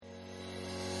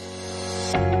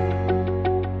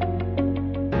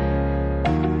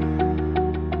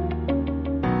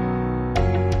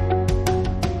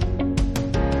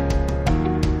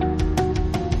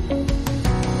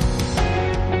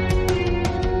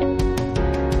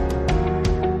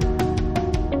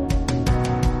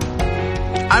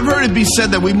I've heard it be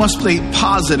said that we must stay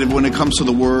positive when it comes to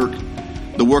the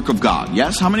work of God.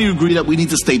 Yes? How many agree that we need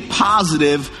to stay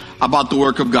positive about the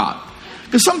work of God?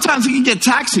 Because sometimes it can get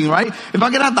taxing, right? If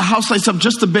I can have the house lights up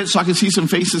just a bit so I can see some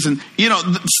faces, and,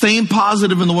 staying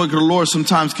positive in the work of the Lord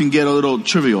sometimes can get a little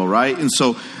trivial, right? And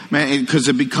so, man, because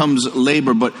it becomes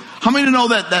labor. But how many know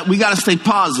that we got to stay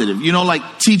positive? Like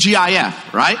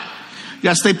TGIF, right? You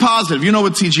got to stay positive. You know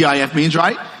what TGIF means,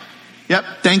 right? Yep.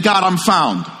 Thank God I'm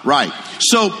found. Right.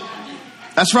 So,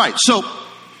 that's right. So,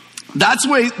 that's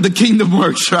the way the kingdom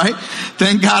works, right?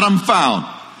 Thank God I'm found.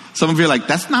 Some of you are like,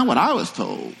 that's not what I was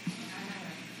told.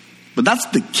 But that's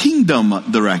the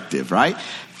kingdom directive, right?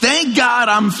 Thank God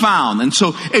I'm found. And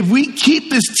so if we keep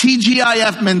this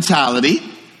TGIF mentality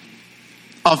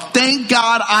of thank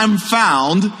God I'm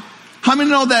found, how many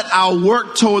know that our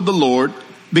work toward the Lord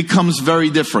becomes very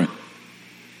different?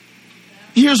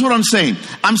 Here's what I'm saying.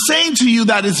 I'm saying to you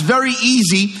that it's very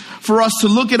easy for us to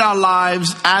look at our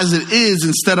lives as it is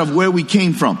instead of where we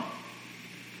came from.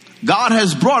 God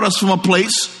has brought us from a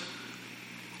place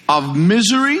of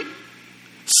misery,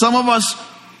 some of us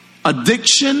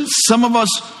addiction, some of us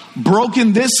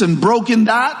broken this and broken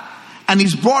that. And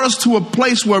he's brought us to a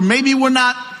place where maybe we're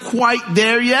not quite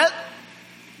there yet,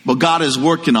 but God is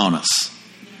working on us,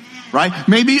 right?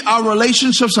 Maybe our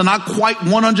relationships are not quite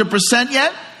 100%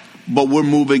 yet, but we're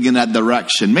moving in that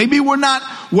direction. Maybe we're not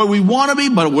where we want to be,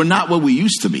 but we're not where we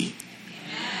used to be,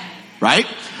 right?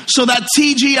 So that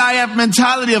TGIF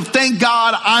mentality of thank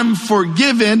God I'm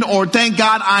forgiven or thank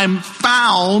God I'm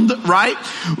found, right?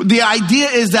 The idea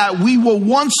is that we were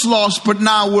once lost, but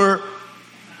now we're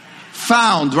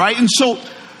found, right? And so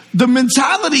the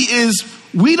mentality is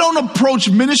we don't approach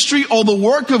ministry or the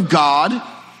work of God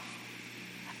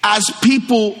as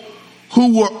people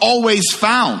who were always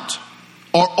found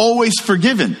or always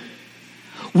forgiven.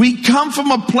 We come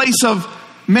from a place of,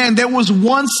 man, there was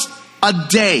once a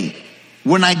day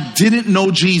when I didn't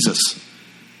know Jesus.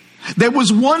 There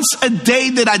was once a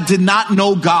day that I did not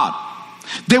know God.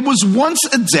 There was once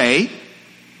a day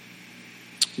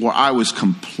where I was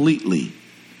completely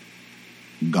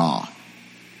gone.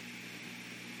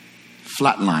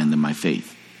 Flatlined in my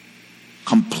faith.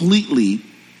 Completely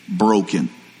broken.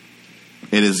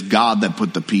 It is God that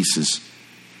put the pieces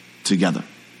together.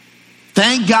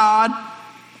 Thank God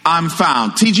I'm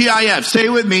found. TGIF. Say it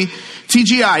with me.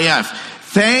 TGIF.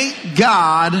 Thank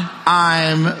God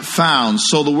I'm found.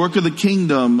 So the work of the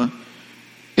kingdom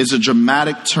is a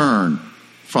dramatic turn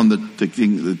from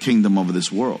the kingdom of this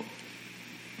world,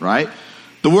 right?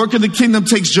 The work of the kingdom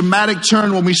takes dramatic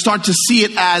turn when we start to see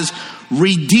it as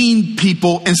redeemed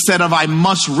people instead of I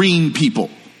must ream people,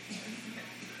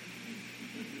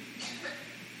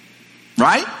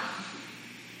 right?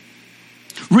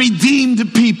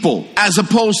 Redeemed people as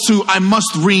opposed to I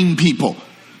must ream people.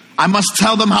 I must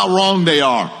tell them how wrong they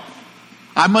are.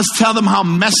 I must tell them how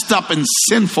messed up and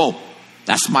sinful.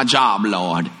 That's my job,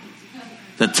 Lord.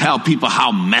 To tell people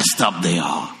how messed up they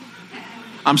are.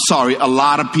 I'm sorry, a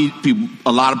lot of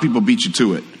people beat you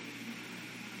to it.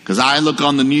 Because I look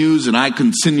on the news and I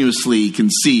continuously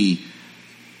can see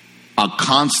a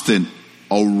constant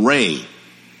array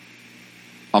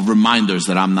of reminders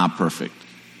that I'm not perfect.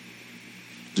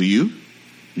 Do you?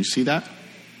 You see that?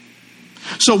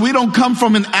 So we don't come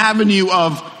from an avenue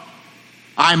of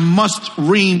I must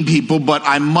ream people, but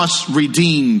I must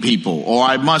redeem people, or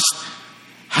I must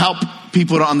help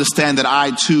people to understand that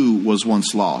I too was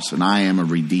once lost and I am a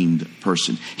redeemed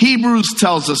person. Hebrews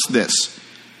tells us this.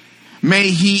 May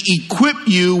he equip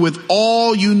you with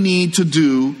all you need to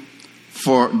do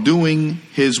for doing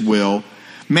his will.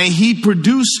 May he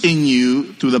produce in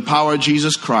you, through the power of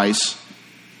Jesus Christ,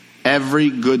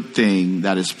 every good thing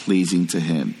that is pleasing to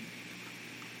him.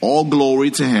 All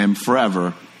glory to him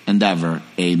forever and ever.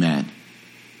 Amen.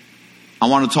 I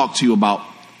want to talk to you about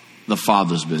the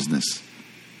Father's business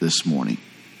this morning.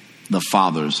 The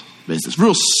Father's business.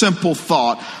 Real simple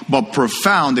thought, but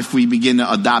profound if we begin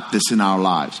to adopt this in our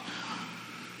lives.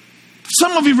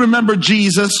 Some of you remember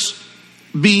Jesus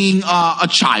being a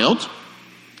child.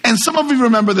 And some of you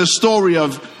remember the story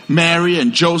of Mary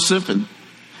and Joseph and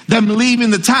them leaving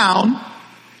the town.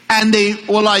 And they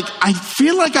were like, I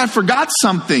feel like I forgot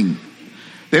something.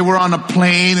 They were on a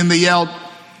plane and they yelled,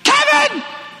 Kevin!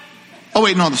 Oh,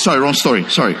 wait, no, sorry, wrong story.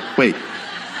 Sorry, wait.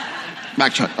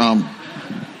 Backtrack.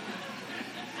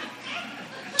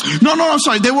 No, I'm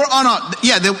sorry. They were on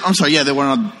they were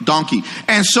on a donkey.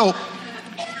 And so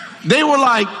they were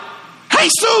like,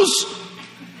 Jesus!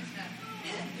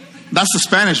 That's the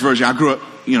Spanish version. I grew up,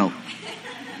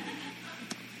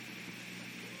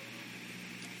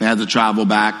 They had to travel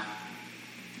back.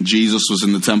 Jesus was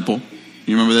in the temple.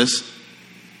 You remember this?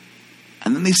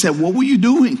 And then they said, what were you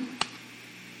doing?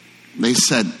 They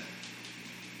said,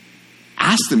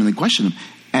 asked him and they questioned him.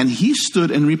 And he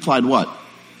stood and replied, what?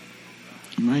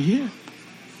 I'm right here.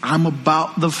 I'm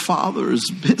about the Father's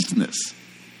business.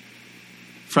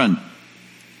 Friend,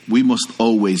 we must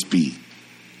always be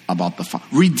about the Father.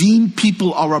 Redeemed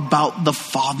people are about the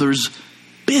Father's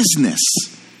business.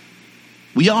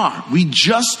 We are. We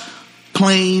just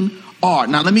plain are.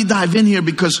 Now let me dive in here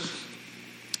because,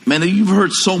 man, you've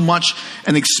heard so much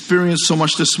and experienced so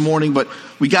much this morning, but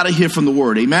we got to hear from the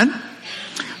Word. Amen?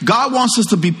 God wants us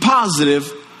to be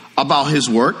positive about His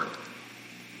work.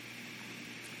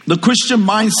 The Christian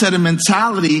mindset and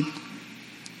mentality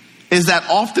is that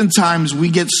oftentimes we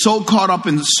get so caught up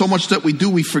in so much that we do,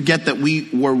 we forget that we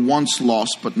were once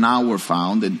lost, but now we're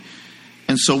found. And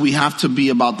so we have to be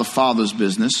about the Father's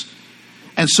business.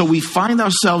 And so we find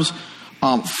ourselves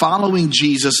following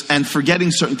Jesus and forgetting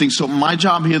certain things. So my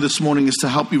job here this morning is to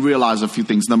help you realize a few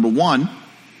things. Number one,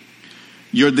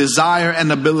 your desire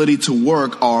and ability to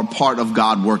work are a part of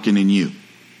God working in you.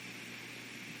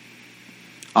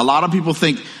 A lot of people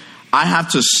think, I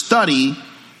have to study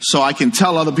so I can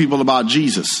tell other people about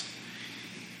Jesus.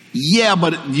 Yeah,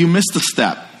 but you missed a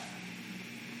step.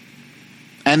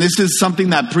 And this is something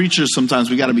that preachers sometimes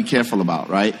we got to be careful about,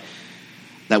 right?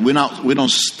 That we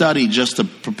don't study just to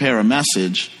prepare a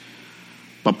message,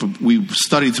 but we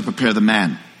study to prepare the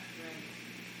man.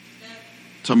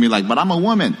 Some of you like, but I'm a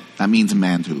woman. That means a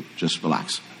man too. Just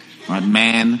relax. All right?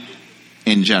 Man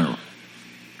in general.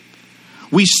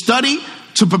 We study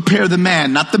to prepare the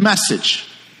man, not the message.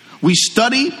 We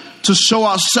study to show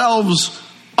ourselves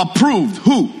approved.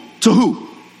 Who? To who?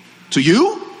 To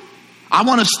you? I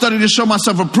want to study to show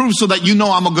myself approved so that you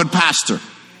know I'm a good pastor.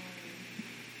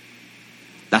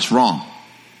 That's wrong.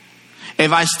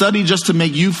 If I study just to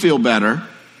make you feel better,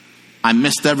 I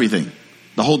missed everything.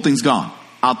 The whole thing's gone.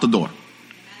 Out the door.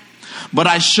 But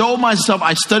I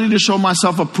study to show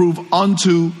myself approved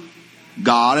unto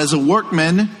God as a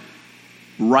workman,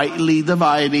 rightly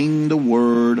dividing the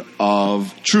word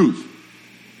of truth.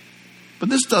 But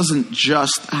this doesn't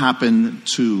just happen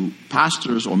to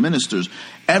pastors or ministers.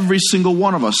 Every single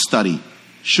one of us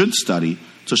should study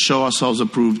to show ourselves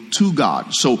approved to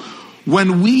God. So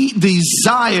when we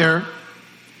desire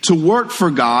to work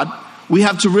for God, we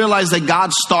have to realize that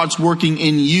God starts working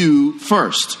in you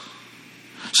first.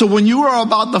 So when you are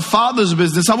about the Father's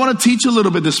business, I want to teach a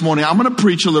little bit this morning. I'm going to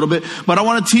preach a little bit, but I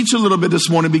want to teach a little bit this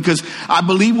morning because I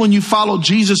believe when you follow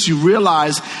Jesus, you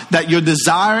realize that your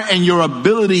desire and your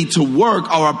ability to work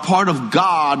are a part of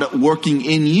God working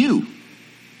in you.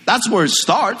 That's where it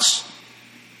starts.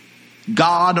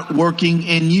 God working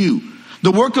in you.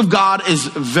 The work of God is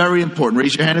very important.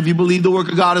 Raise your hand if you believe the work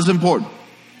of God is important.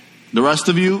 The rest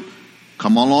of you,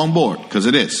 come on board, because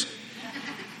it is.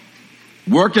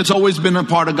 Work has always been a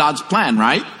part of God's plan,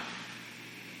 right?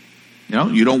 You know,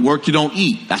 you don't work, you don't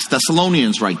eat. That's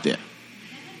Thessalonians right there.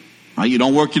 Right? You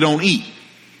don't work, you don't eat.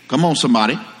 Come on,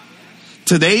 somebody.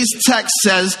 Today's text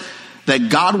says that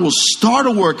God will start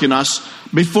a work in us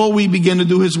before we begin to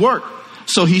do His work.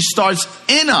 So He starts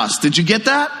in us. Did you get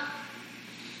that?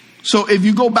 So if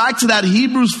you go back to that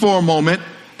Hebrews for a moment,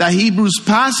 that Hebrews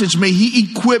passage, may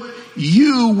He equip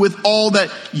you with all that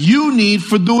you need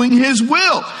for doing His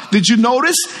will. Did you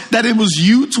notice that it was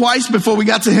you twice before we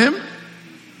got to Him?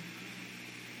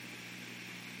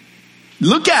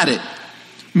 Look at it.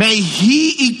 May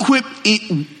He equip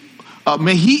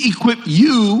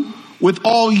you with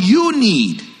all you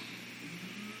need.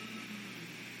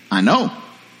 I know.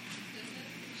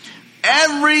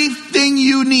 Everything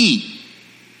you need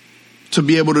to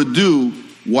be able to do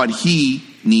what He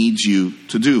needs you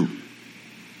to do.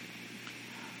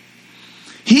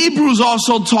 Hebrews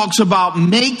also talks about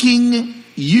making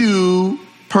you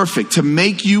perfect, to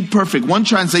make you perfect. One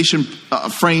translation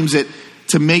frames it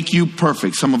to make you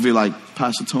perfect. Some of you are like,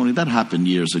 Pastor Tony, that happened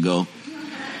years ago.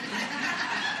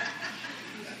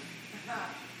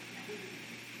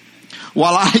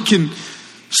 While I can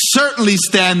certainly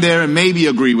stand there and maybe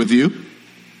agree with you,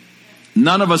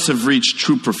 none of us have reached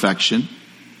true perfection.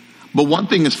 But one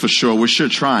thing is for sure, we're sure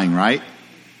trying, right?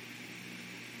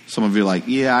 Some of you are like,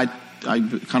 yeah, I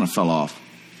kind of fell off.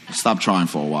 I stopped trying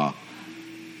for a while.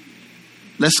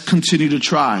 Let's continue to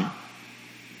try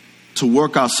to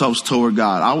work ourselves toward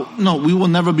God. No, we will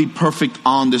never be perfect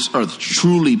on this earth.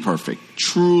 Truly perfect.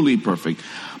 Truly perfect.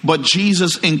 But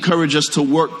Jesus encouraged us to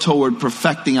work toward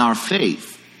perfecting our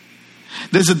faith.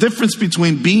 There's a difference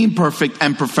between being perfect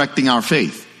and perfecting our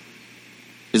faith.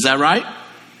 Is that right?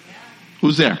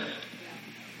 Who's there?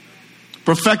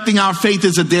 Perfecting our faith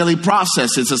is a daily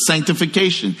process. It's a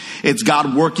sanctification. It's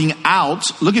God working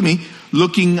out, look at me,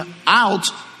 looking out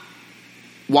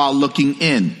while looking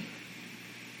in.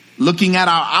 Looking at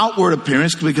our outward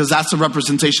appearance, because that's a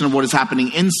representation of what is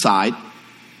happening inside,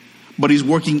 but he's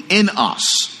working in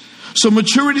us. So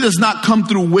maturity does not come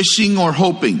through wishing or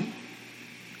hoping.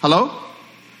 Hello?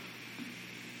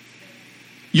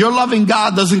 Your loving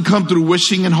God doesn't come through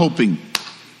wishing and hoping.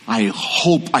 I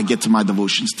hope I get to my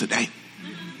devotions today.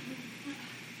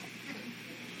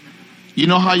 You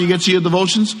know how you get to your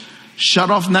devotions? Shut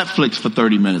off Netflix for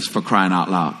 30 minutes, for crying out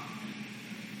loud.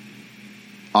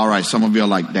 All right, some of you are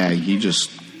like, Dad, you just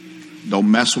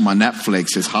don't mess with my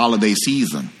Netflix. It's holiday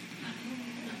season.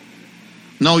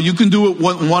 No, you can do it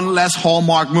one less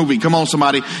Hallmark movie. Come on,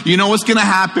 somebody. You know what's going to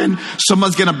happen?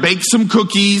 Someone's going to bake some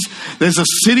cookies. There's a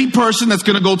city person that's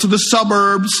going to go to the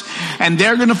suburbs, and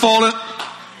they're going to fall in.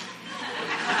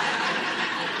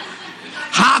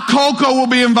 Hot cocoa will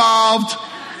be involved.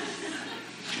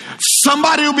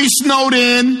 Somebody will be snowed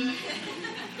in.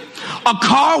 A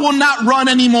car will not run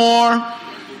anymore.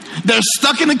 They're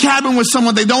stuck in a cabin with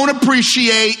someone they don't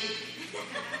appreciate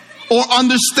or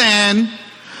understand.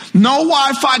 No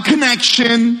Wi-Fi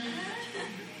connection.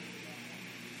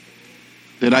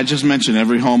 Did I just mention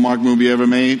every Hallmark movie ever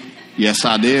made? Yes,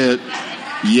 I did.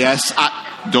 Yes,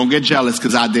 don't get jealous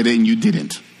because I did it and you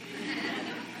didn't.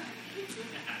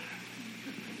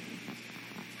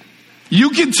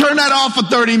 You can turn that off for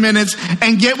 30 minutes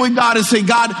and get with God and say,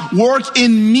 God, work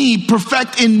in me,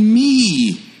 perfect in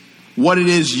me what it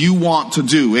is you want to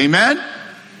do. Amen?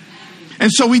 And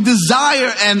so we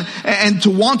desire and to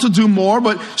want to do more.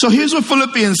 But so here's what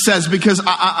Philippians says, because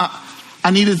I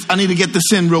need to get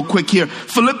this in real quick here.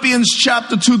 Philippians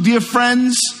chapter 2, dear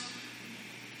friends.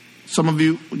 Some of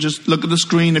you just look at the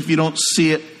screen if you don't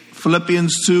see it.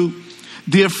 Philippians 2.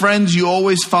 Dear friends, you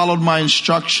always followed my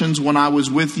instructions when I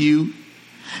was with you.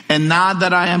 And now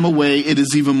that I am away, it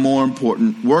is even more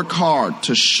important. Work hard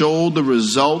to show the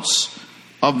results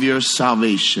of your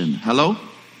salvation. Hello?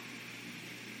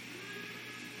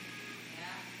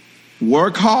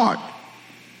 Work hard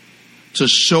to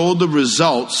show the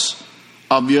results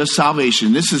of your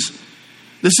salvation. This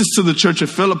is to the church of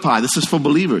Philippi. This is for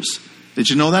believers. Did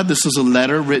you know that? This is a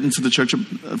letter written to the church of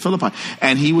Philippi.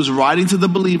 And he was writing to the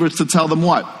believers to tell them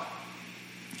what?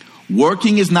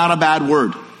 Working is not a bad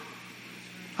word.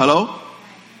 Hello?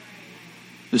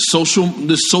 The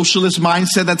socialist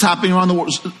mindset that's happening around the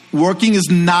world. Working is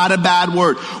not a bad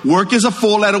word. Work is a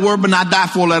 4-letter word, but not that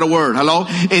 4-letter word. Hello?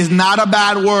 It's not a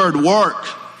bad word. Work.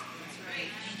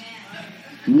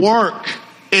 Work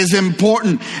is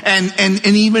important. And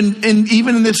even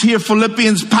in this here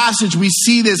Philippians passage, we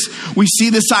see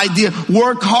this idea.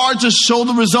 Work hard to show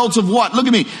the results of what? Look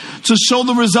at me. To show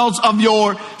the results of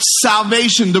your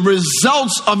salvation. The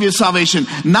results of your salvation.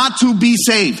 Not to be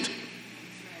saved.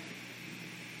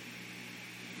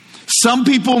 Some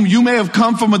people, you may have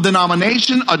come from a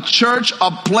denomination, a church, a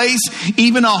place,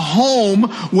 even a home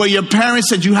where your parents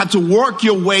said you had to work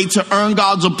your way to earn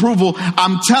God's approval.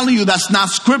 I'm telling you, that's not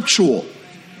scriptural.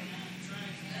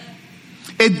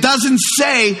 It doesn't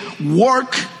say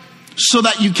work so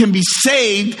that you can be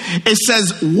saved. It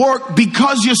says work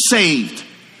because you're saved.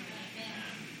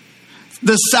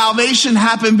 The salvation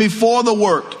happened before the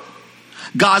work.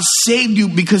 God saved you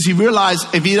because he realized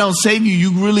if he don't save you,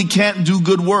 you really can't do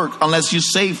good work unless you're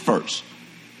saved first.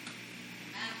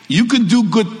 You can do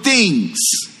good things,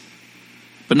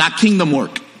 but not kingdom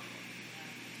work.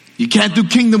 You can't do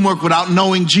kingdom work without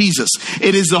knowing Jesus.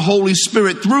 It is the Holy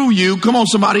Spirit through you. Come on,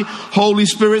 somebody. Holy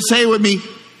Spirit, say it with me.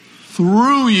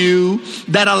 Through you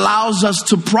that allows us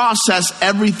to process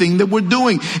everything that we're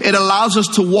doing. It allows us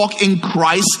to walk in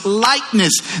Christ's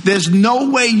likeness. There's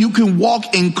no way you can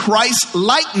walk in Christ's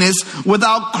likeness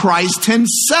without Christ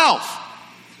himself.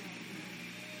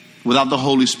 Without the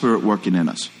Holy Spirit working in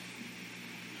us.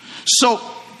 So,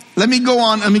 let me go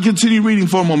on. Let me continue reading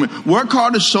for a moment. Work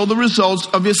hard to show the results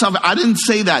of your salvation. I didn't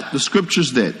say that. The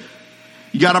scriptures did.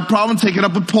 You got a problem? Take it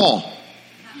up with Paul.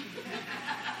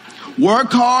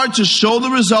 Work hard to show the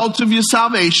results of your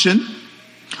salvation,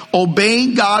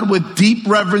 obeying God with deep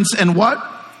reverence and what?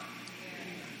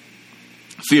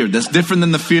 Fear. That's different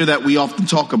than the fear that we often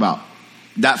talk about.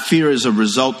 That fear is a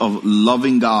result of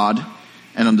loving God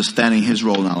and understanding his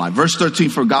role in our life. Verse 13,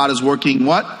 for God is working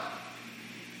what?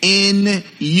 In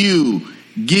you,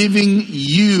 giving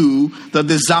you the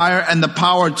desire and the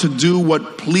power to do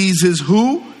what pleases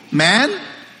who? Man?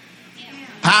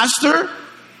 Pastor?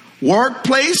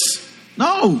 Workplace?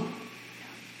 No.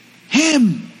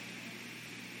 Him.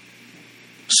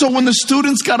 So when the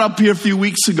students got up here a few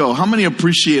weeks ago, how many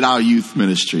appreciate our youth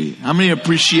ministry? How many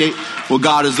appreciate what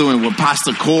God is doing with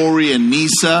Pastor Corey and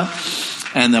Nisa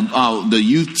and the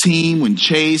youth team, when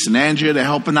Chase and Andrea, they're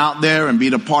helping out there and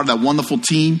being a part of that wonderful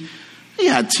team, he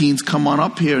had teens come on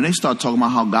up here and they start talking about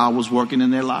how God was working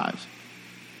in their lives.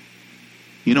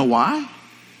 You know why?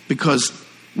 Because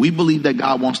we believe that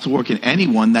God wants to work in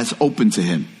anyone that's open to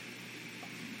him.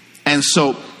 And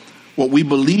so what we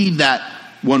believe that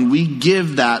when we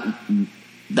give that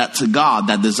to God,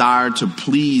 that desire to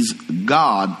please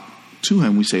God to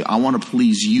him, we say, I want to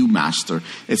please you, Master.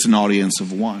 It's an audience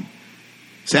of one.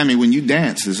 Sammy, when you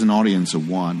dance, there's an audience of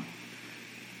one.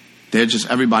 They're just,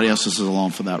 everybody else is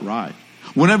along for that ride.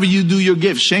 Whenever you do your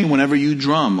gift, Shane, whenever you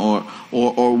drum or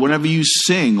whenever you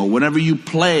sing or whenever you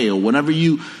play or whenever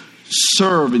you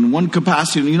serve in one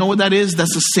capacity, you know what that is?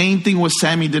 That's the same thing what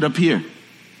Sammy did up here.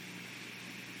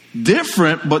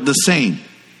 Different, but the same.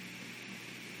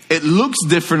 It looks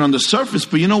different on the surface,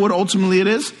 but you know what ultimately it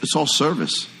is? It's all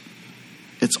service.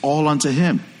 It's all unto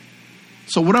him.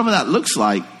 So whatever that looks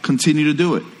like, continue to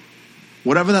do it.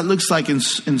 Whatever that looks like in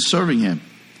serving him.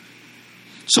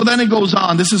 So then it goes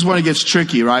on. This is when it gets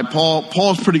tricky, right?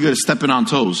 Paul's pretty good at stepping on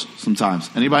toes sometimes.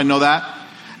 Anybody know that?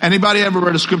 Anybody ever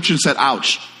read a scripture and said,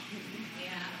 ouch?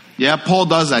 Yeah, Paul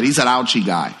does that. He's an ouchie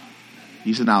guy.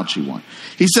 He's an ouchie one.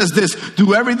 He says this,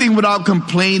 do everything without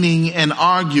complaining and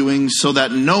arguing so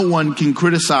that no one can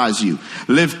criticize you.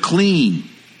 Live clean,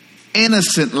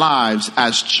 innocent lives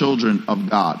as children of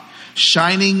God,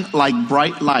 shining like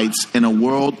bright lights in a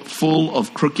world full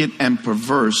of crooked and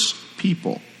perverse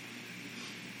people.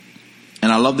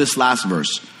 And I love this last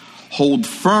verse. Hold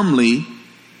firmly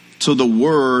to the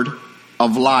word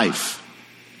of life.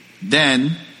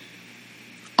 Then,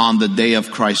 on the day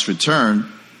of Christ's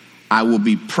return, I will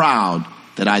be proud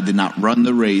that I did not run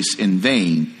the race in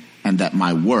vain and that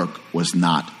my work was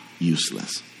not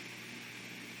useless.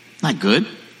 Not good.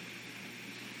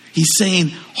 He's saying,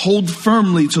 hold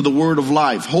firmly to the word of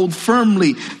life. Hold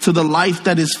firmly to the life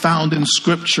that is found in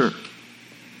Scripture.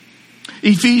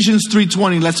 Ephesians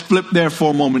 3:20, let's flip there for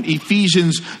a moment.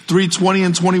 Ephesians 3:20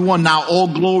 and 21. Now all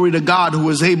glory to God who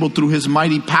is able through his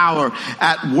mighty power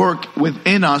at work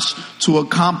within us to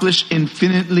accomplish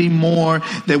infinitely more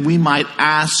than we might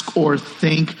ask or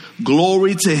think.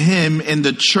 Glory to him in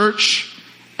the church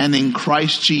and in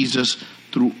Christ Jesus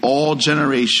through all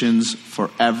generations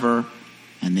forever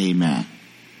and amen.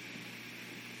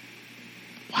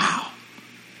 Wow.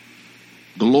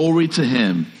 Glory to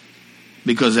him.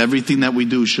 Because everything that we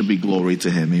do should be glory to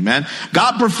him. Amen.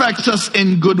 God perfects us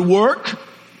in good work.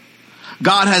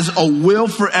 God has a will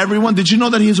for everyone. Did you know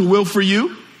that he has a will for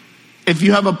you? If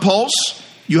you have a pulse,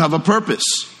 you have a purpose.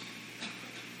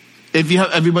 If you have,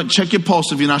 everybody check your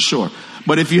pulse if you're not sure.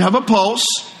 But if you have a pulse,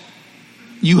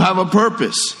 you have a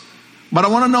purpose. But I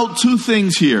want to note two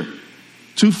things here.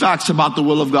 Two facts about the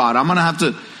will of God. I'm going to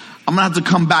have to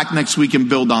come back next week and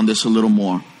build on this a little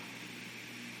more.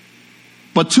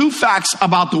 But two facts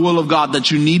about the will of God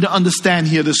that you need to understand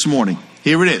here this morning.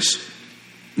 Here it is.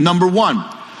 Number one,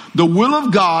 the will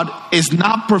of God is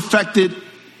not perfected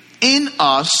in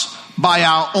us by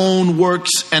our own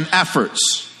works and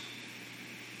efforts.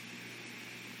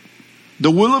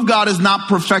 The will of God is not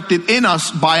perfected in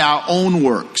us by our own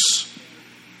works.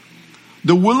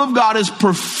 The will of God is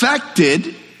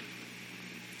perfected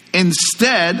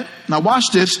instead, now watch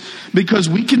this, because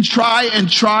we can try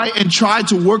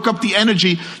to work up the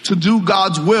energy to do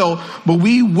God's will, but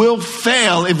we will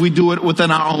fail if we do it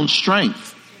within our own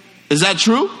strength. Is that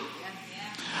true?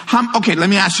 Okay, let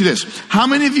me ask you this. How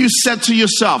many of you said to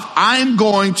yourself, I'm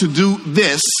going to do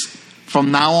this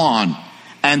from now on,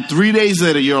 and 3 days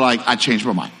later you're like, I changed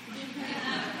my mind?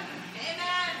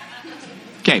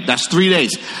 Okay, that's 3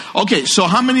 days. Okay, so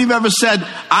how many of you ever said,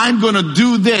 I'm going to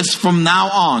do this from now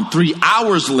on? 3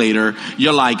 hours later,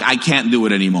 you're like, I can't do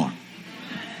it anymore.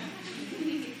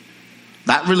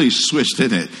 That really switched,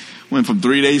 didn't it? Went from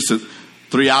 3 days to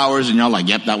 3 hours, and y'all like,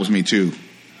 yep, that was me too.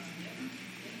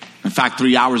 In fact,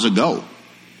 3 hours ago.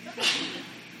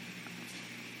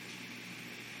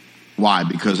 Why?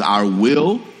 Because our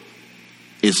will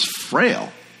is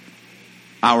frail.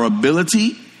 Our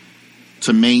ability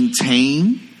to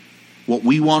maintain what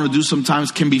we want to do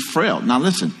sometimes can be frail. Now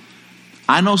listen,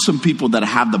 I know some people that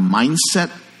have the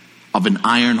mindset of an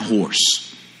iron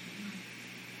horse.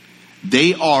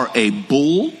 They are a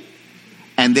bull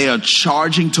and they are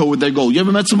charging toward their goal. You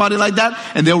ever met somebody like that?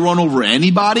 And they'll run over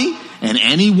anybody and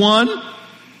anyone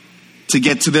to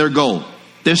get to their goal.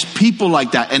 There's people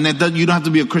like that, and you don't have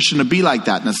to be a Christian to be like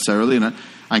that necessarily. And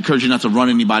I encourage you not to run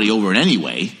anybody over in any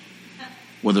way,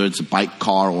 whether it's a bike,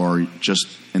 car, or just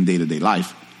in day-to-day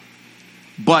life.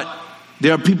 But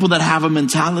there are people that have a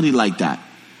mentality like that.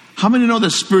 How many know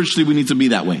that spiritually we need to be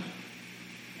that way?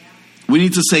 We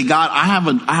need to say, God, I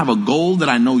have a goal that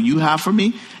I know you have for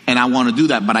me, and I want to do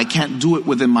that, but I can't do it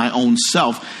within my own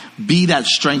self. Be that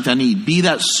strength I need. Be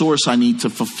that source I need to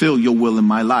fulfill your will in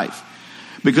my life.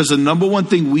 Because the number one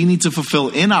thing we need to fulfill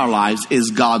in our lives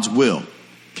is God's will.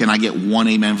 Can I get one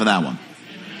amen for that one?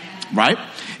 Amen. Right?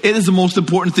 It is the most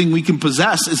important thing we can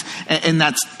possess, and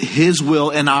that's his will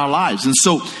in our lives. And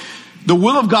so the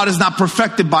will of God is not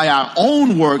perfected by our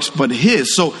own works, but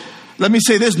his. So let me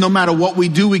say this, no matter what we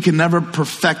do, we can never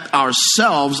perfect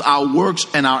ourselves. Our works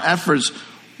and our efforts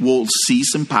will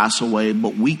cease and pass away,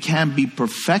 but we can be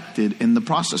perfected in the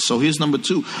process. So here's number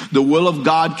 2. The will of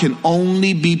God can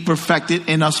only be perfected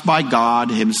in us by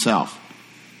God himself.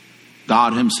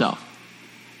 God himself.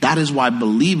 That is why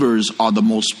believers are the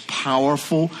most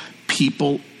powerful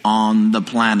people on the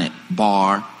planet,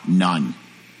 bar none.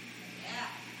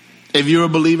 If you're a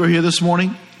believer here this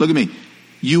morning, look at me.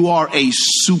 You are a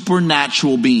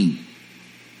supernatural being.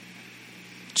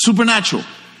 Supernatural.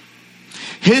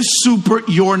 His super,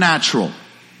 your natural.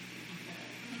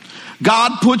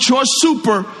 God put your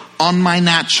super on my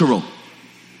natural.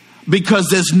 Because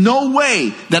there's no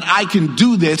way that I can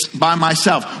do this by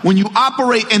myself. When you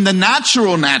operate in the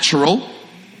natural,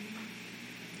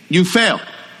 you fail.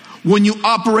 When you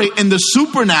operate in the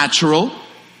supernatural,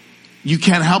 you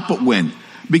can't help but win.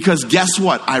 Because guess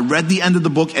what? I read the end of the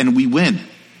book and we win.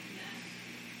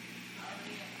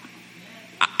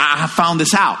 I found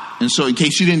this out. And so in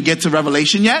case you didn't get to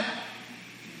Revelation yet,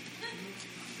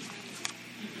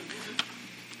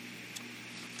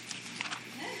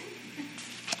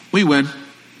 we win.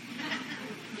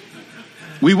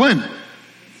 We win.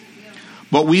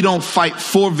 But we don't fight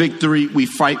for victory. We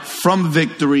fight from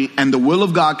victory. And the will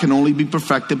of God can only be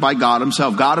perfected by God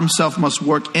himself. God himself must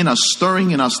work in us,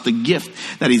 stirring in us the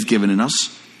gift that he's given in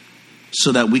us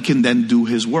so that we can then do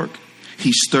his work.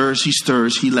 He stirs,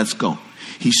 he lets go.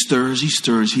 He stirs,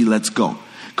 he lets go.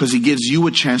 Because he gives you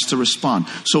a chance to respond.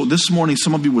 So this morning,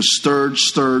 some of you were stirred.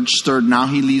 Now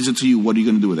he leaves it to you. What are you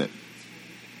going to do with it?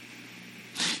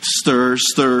 Stir,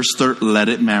 let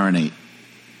it marinate.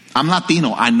 I'm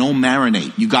Latino. I know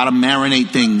marinate. You got to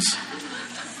marinate things.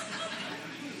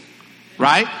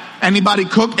 Right? Anybody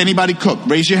cook?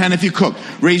 Raise your hand if you cook.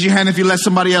 Raise your hand if you let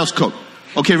somebody else cook.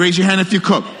 Okay, raise your hand if you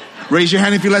cook. Raise your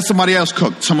hand if you let somebody else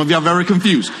cook. Some of you are very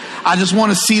confused. I just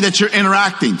want to see that you're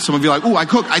interacting. Some of you are like, oh, I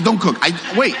cook. I don't cook.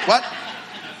 Wait, what?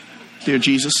 Dear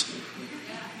Jesus.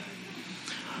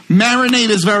 Marinate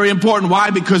is very important.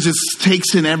 Why? Because it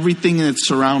takes in everything in its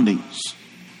surroundings.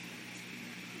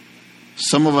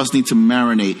 Some of us need to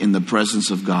marinate in the presence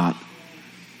of God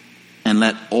and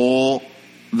let all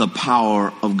the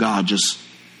power of God just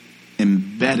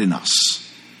embed in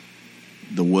us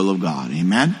the will of God.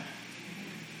 Amen?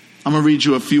 I'm going to read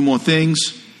you a few more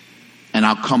things and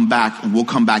I'll come back and we'll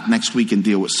come back next week and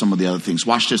deal with some of the other things.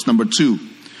 Watch this. Number 2.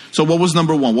 So what was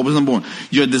number 1?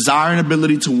 Your desire and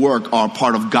ability to work are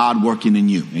part of God working in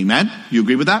you. Amen? You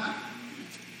agree with that?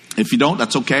 If you don't,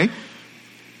 that's okay.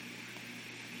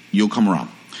 You'll come around.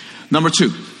 Number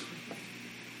 2,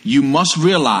 you must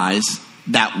realize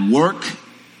that work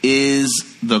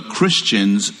is the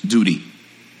Christian's duty.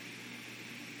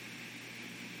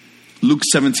 Luke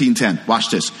 17:10. Watch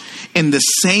this. In the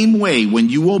same way, when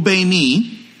you obey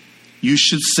me, you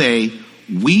should say,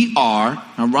 we are,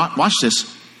 now watch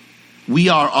this, we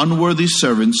are unworthy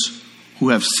servants who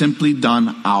have simply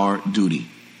done our duty.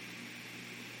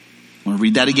 I'm going to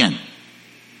read that again.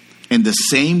 In the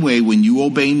same way, when you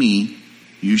obey me,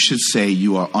 you should say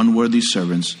you are unworthy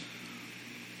servants,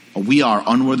 or we are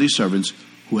unworthy servants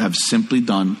who have simply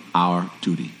done our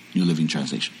duty. New Living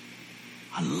Translation.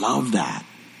 I love that.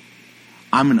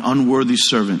 I'm an unworthy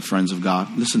servant, friends of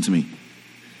God. Listen to me.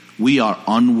 We are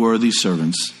unworthy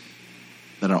servants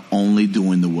that are only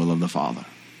doing the will of the Father.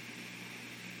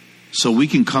 So we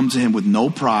can come to him with no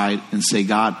pride and say,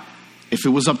 God, if it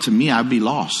was up to me, I'd be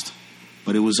lost.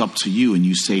 But it was up to you and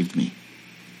you saved me.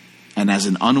 And as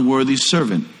an unworthy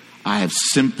servant, I have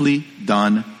simply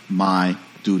done my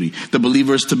duty. The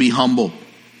believer is to be humble.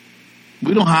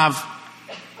 We don't have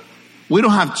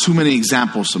too many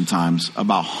examples sometimes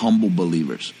about humble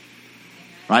believers.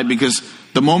 Right? Because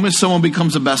the moment someone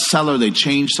becomes a bestseller, they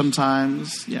change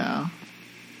sometimes. Yeah.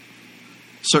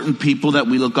 Certain people that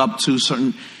we look up to,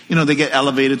 they get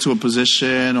elevated to a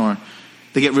position or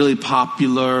they get really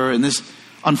popular. And this,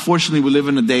 unfortunately, we live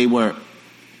in a day where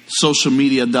social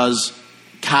media does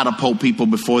catapult people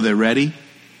before they're ready.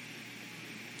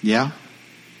 Yeah.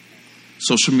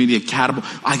 Social media catapult.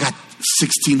 I got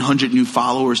 1,600 new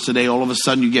followers today. All of a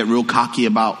sudden you get real cocky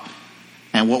about,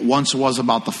 and what once was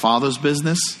about the Father's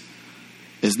business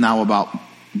is now about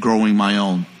growing my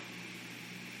own.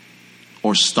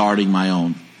 or starting my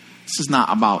own. This is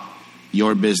not about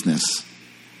your business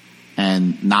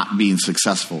and not being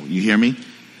successful. You hear me?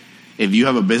 If you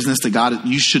have a business that God,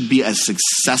 you should be as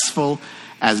successful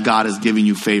as God is giving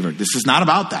you favor. This is not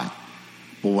about that.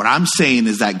 But what I'm saying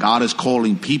is that God is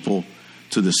calling people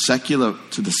to the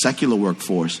secular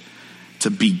workforce to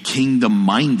be kingdom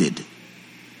minded.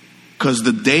 Because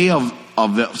the day of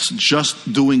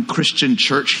just doing Christian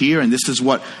church here, and this is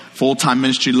what full-time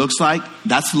ministry looks like,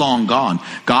 that's long gone.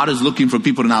 God is looking for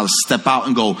people to now step out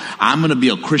and go, I'm going to be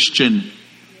a Christian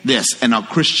this, and a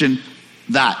Christian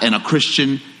that, and a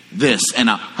Christian this, and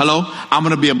I'm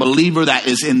going to be a believer that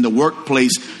is in the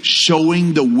workplace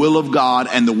showing the will of God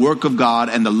and the work of God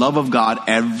and the love of God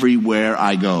everywhere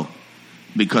I go.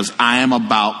 Because I am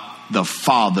about the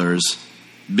Father's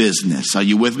business. Are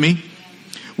you with me?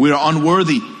 We are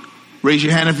unworthy. Raise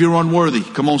your hand if you're unworthy.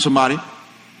 Come on, somebody.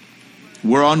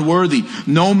 We're unworthy.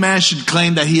 No man should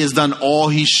claim that he has done all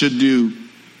he should do.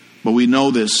 But we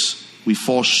know this. We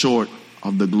fall short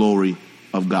of the glory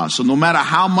of God. So no matter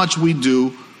how much we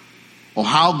do or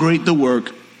how great the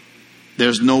work,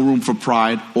 there's no room for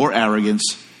pride or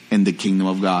arrogance in the kingdom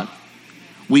of God.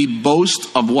 We boast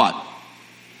of what?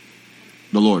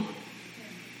 The Lord.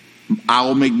 I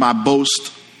will make my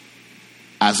boast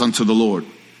as unto the Lord.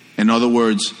 In other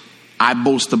words, I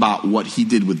boast about what he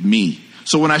did with me.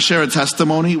 So when I share a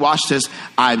testimony, watch this,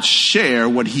 I share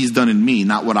what he's done in me,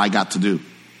 not what I got to do.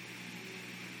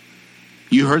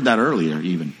 You heard that earlier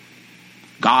even.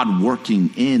 God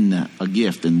working in a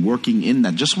gift and working in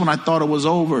that. Just when I thought it was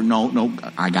over, no,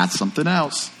 I got something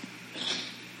else.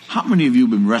 How many of you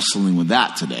have been wrestling with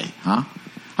that today, huh?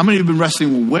 How many of you have been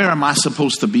wrestling with where am I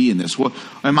supposed to be in this?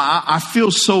 I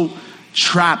feel so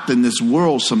trapped in this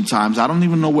world sometimes. I don't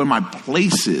even know where my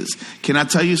place is. Can I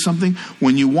tell you something?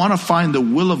 When you want to find the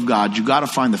will of God, you got to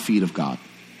find the feet of God.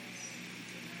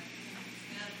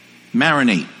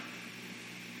 Marinate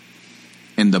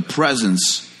in the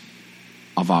presence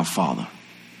of our Father.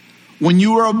 When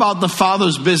you are about the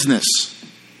Father's business,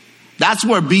 that's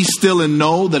where be still and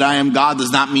know that I am God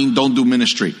does not mean don't do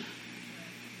ministry.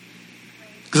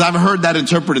 Because I've heard that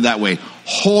interpreted that way.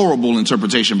 Horrible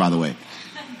interpretation, by the way.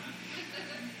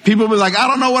 People be like, I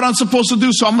don't know what I'm supposed to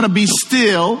do, so I'm going to be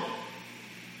still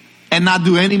and not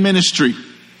do any ministry.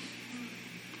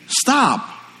 Stop.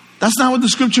 That's not what the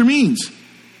scripture means.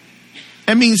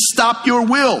 It means stop your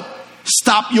will.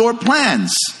 Stop your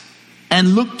plans.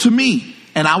 And look to me,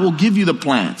 and I will give you the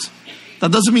plans.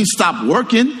 That doesn't mean stop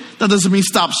working. That doesn't mean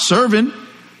stop serving.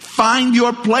 Find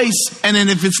your place. And then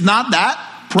if it's not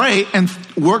that, pray and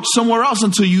work somewhere else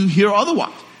until you hear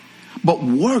otherwise. But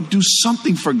work, do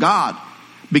something for God.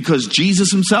 Because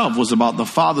Jesus himself was about the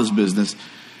Father's business.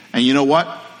 And you know what?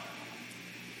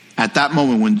 At that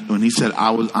moment when he said,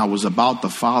 I was about the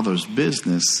Father's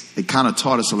business, it kind of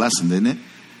taught us a lesson, didn't it?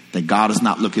 That God is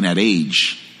not looking at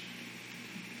age.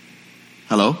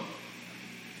 Hello?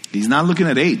 He's not looking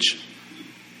at age.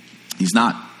 He's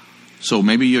not. So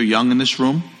maybe you're young in this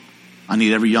room. I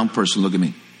need every young person to look at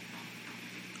me.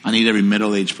 I need every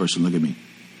middle-aged person to look at me.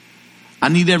 I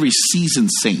need every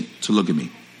seasoned saint to look at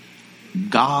me.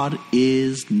 God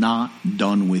is not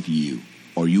done with you,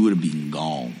 or you would have been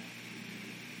gone.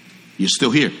 You're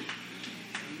still here.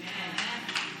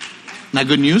 Not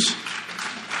good news?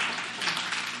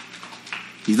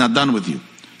 He's not done with you.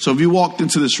 So if you walked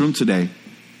into this room today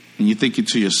and you're thinking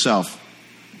to yourself,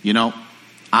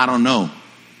 I don't know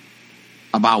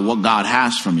about what God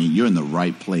has for me, you're in the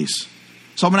right place.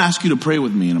 So I'm going to ask you to pray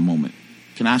with me in a moment.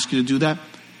 Can I ask you to do that?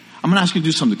 I'm going to ask you to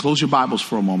do something. Close your Bibles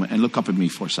for a moment and look up at me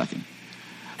for a second.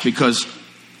 Because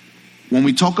when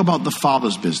we talk about the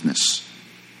Father's business,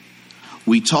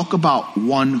 we talk about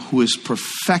one who has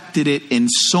perfected it in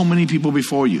so many people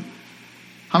before you.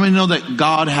 How many know that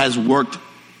God has worked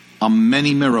on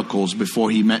many miracles before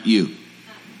he met you?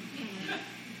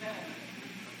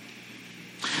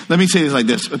 Let me say this like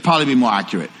this. It'll probably be more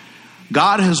accurate.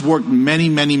 God has worked many,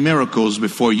 many miracles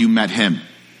before you met him.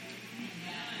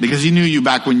 Because he knew you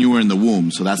back when you were in the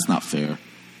womb, so that's not fair.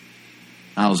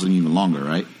 That was even longer,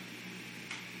 right?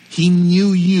 He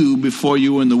knew you before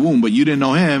you were in the womb, but you didn't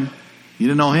know him. You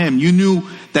didn't know him. You knew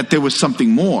that there was something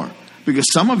more.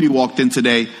 Because some of you walked in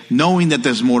today knowing that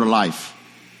there's more to life.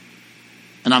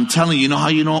 And I'm telling you, how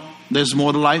you know there's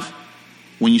more to life?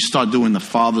 When you start doing the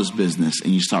Father's business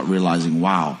and you start realizing,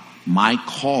 wow, my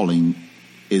calling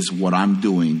is what I'm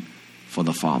doing for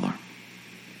the Father.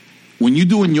 When you're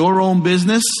doing your own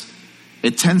business,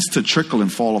 it tends to trickle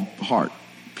and fall apart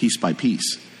piece by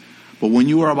piece. But when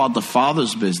you are about the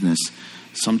Father's business,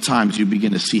 sometimes you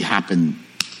begin to see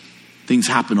things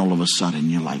happen all of a sudden.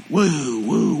 You're like,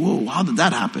 whoa, how did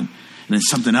that happen? then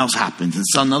something else happens, and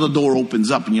another door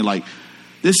opens up, and you're like,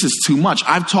 this is too much.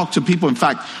 I've talked to people. In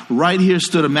fact, right here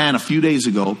stood a man a few days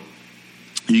ago.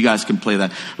 You guys can play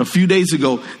that. A few days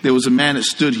ago, there was a man that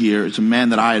stood here. It's a man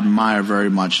that I admire very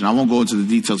much. And I won't go into the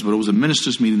details, but it was a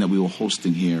ministers' meeting that we were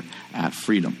hosting here at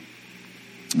Freedom.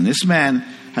 And this man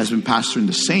has been pastoring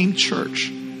the same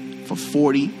church for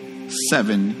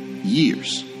 47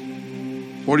 years.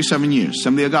 47 years.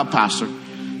 Assembly of God pastor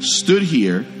stood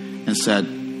here and said,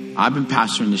 I've been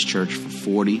pastoring this church for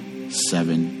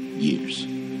 47 years.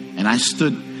 And I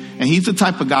stood, and he's the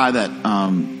type of guy that,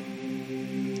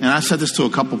 and I said this to a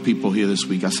couple people here this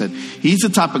week. I said, he's the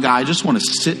type of guy I just want to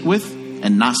sit with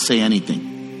and not say anything.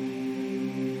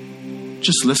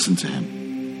 Just listen to him.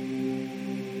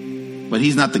 But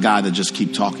he's not the guy that just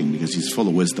keep talking, because he's full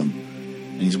of wisdom.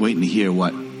 And he's waiting to hear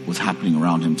what was happening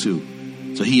around him too.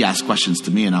 So he asked questions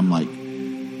to me, and I'm like,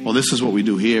 well, this is what we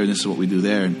do here, and this is what we do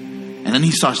there. And then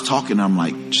he starts talking, and I'm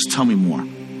like, just tell me more.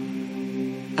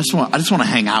 I just want to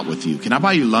hang out with you. Can I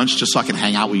buy you lunch just so I can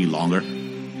hang out with you longer?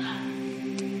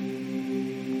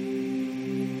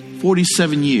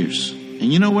 47 years.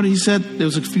 And you know what he said? There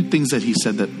was a few things that he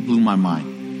said that blew my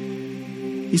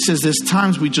mind. He says there's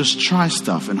times we just try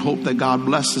stuff and hope that God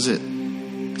blesses it.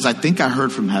 Because I think I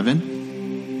heard from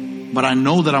heaven, but I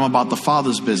know that I'm about the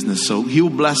Father's business, so he'll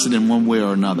bless it in one way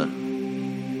or another.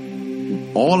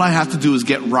 All I have to do is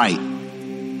get right.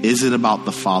 Is it about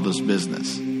the Father's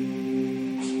business?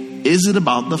 Is it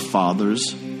about the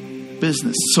Father's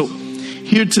business? So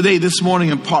here today, this morning,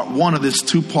 in part one of this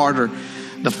two-parter,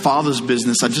 the Father's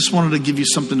business, I just wanted to give you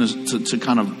something to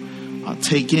kind of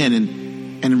take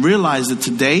in and realize that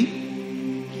today,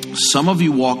 some of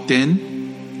you walked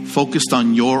in focused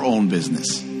on your own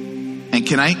business. And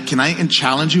can I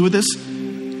challenge you with this?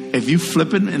 If you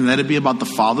flip it and let it be about the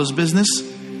Father's business,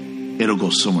 it'll go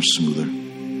so much smoother.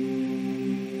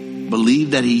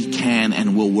 Believe that he can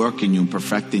and will work in you and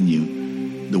perfect in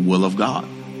you the will of God.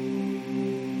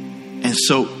 And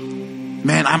so,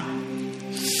 man, I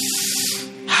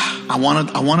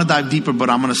want to dive deeper, but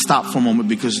I'm going to stop for a moment,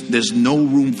 because there's no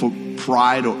room for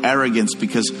pride or arrogance.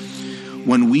 Because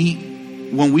when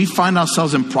we find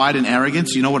ourselves in pride and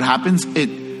arrogance, you know what happens?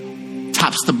 It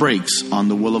taps the brakes on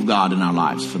the will of God in our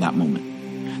lives for that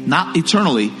moment. Not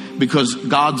eternally, because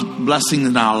God's blessing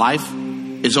in our life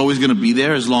is always going to be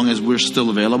there as long as we're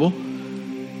still available.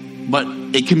 But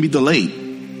it can be delayed.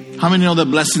 How many know that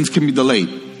blessings can be delayed?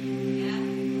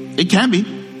 It can be.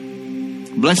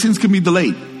 Blessings can be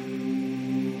delayed.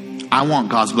 I want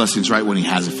God's blessings right when he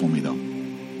has it for me, though.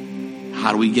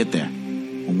 How do we get there?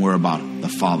 When we're about the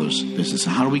Father's business.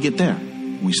 And how do we get there?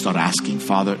 When we start asking,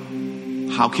 Father,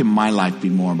 how can my life be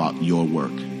more about your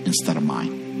work instead of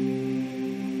mine?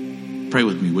 Pray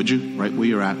with me, would you? Right where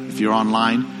you're at. If you're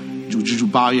online, would you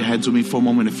bow your heads with me for a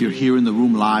moment? If you're here in the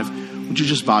room live, would you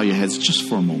just bow your heads just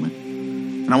for a moment?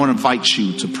 And I want to invite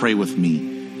you to pray with me.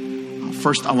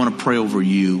 First, I want to pray over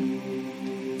you.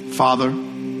 Father,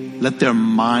 let their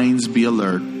minds be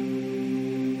alert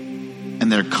and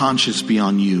their conscience be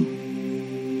on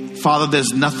you. Father,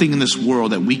 there's nothing in this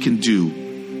world that we can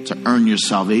do to earn your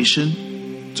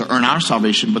salvation, to earn our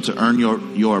salvation, but to earn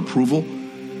your approval.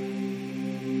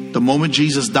 The moment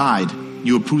Jesus died,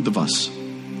 you approved of us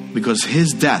because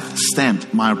his death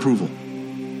stamped my approval.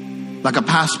 Like a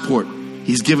passport,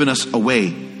 he's given us a way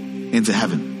into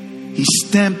heaven. He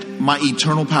stamped my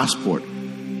eternal passport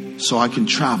so I can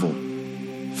travel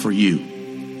for you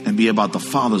and be about the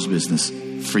Father's business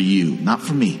for you, not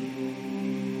for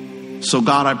me. So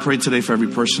God, I pray today for every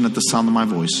person at the sound of my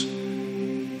voice,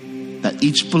 that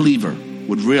each believer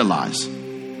would realize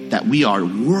that we are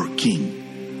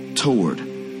working toward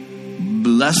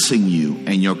blessing you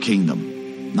and your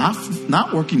kingdom,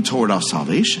 not working toward our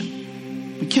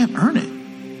salvation. We can't earn it,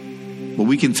 but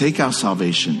we can take our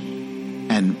salvation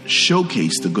and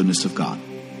showcase the goodness of God.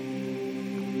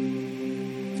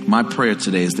 My prayer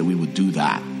today is that we would do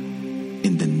that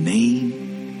in the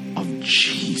name of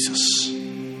Jesus.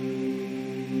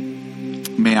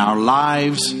 May our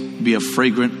lives be a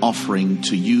fragrant offering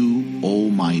to you,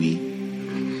 Almighty.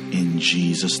 In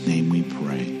Jesus' name we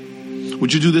pray.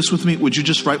 Would you do this with me? Would you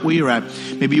just right where you're at?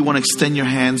 Maybe you want to extend your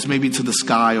hands, maybe to the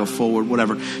sky or forward,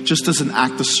 whatever. Just as an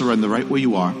act of surrender, right where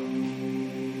you are.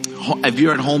 If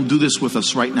you're at home, do this with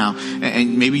us right now.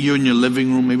 And maybe you're in your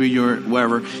living room, maybe you're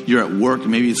wherever, you're at work.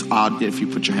 Maybe it's odd if you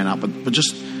put your hand out, but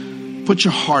just put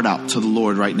your heart out to the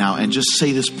Lord right now and just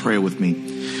say this prayer with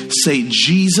me. Say,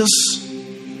 Jesus.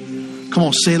 Come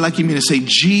on, say it like you mean it. Say,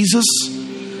 Jesus,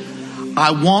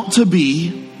 I want to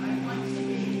be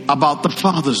about the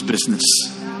Father's business.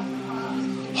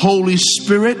 Holy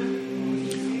Spirit,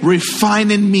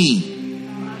 refine in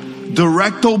me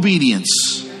direct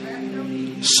obedience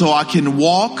so I can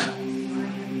walk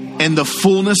in the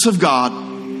fullness of God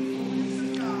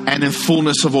and in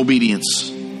fullness of obedience.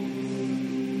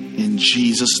 In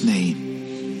Jesus' name.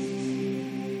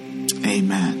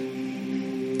 Amen.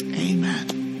 Amen.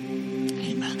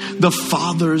 Amen. The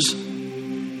Father's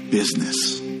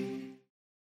business.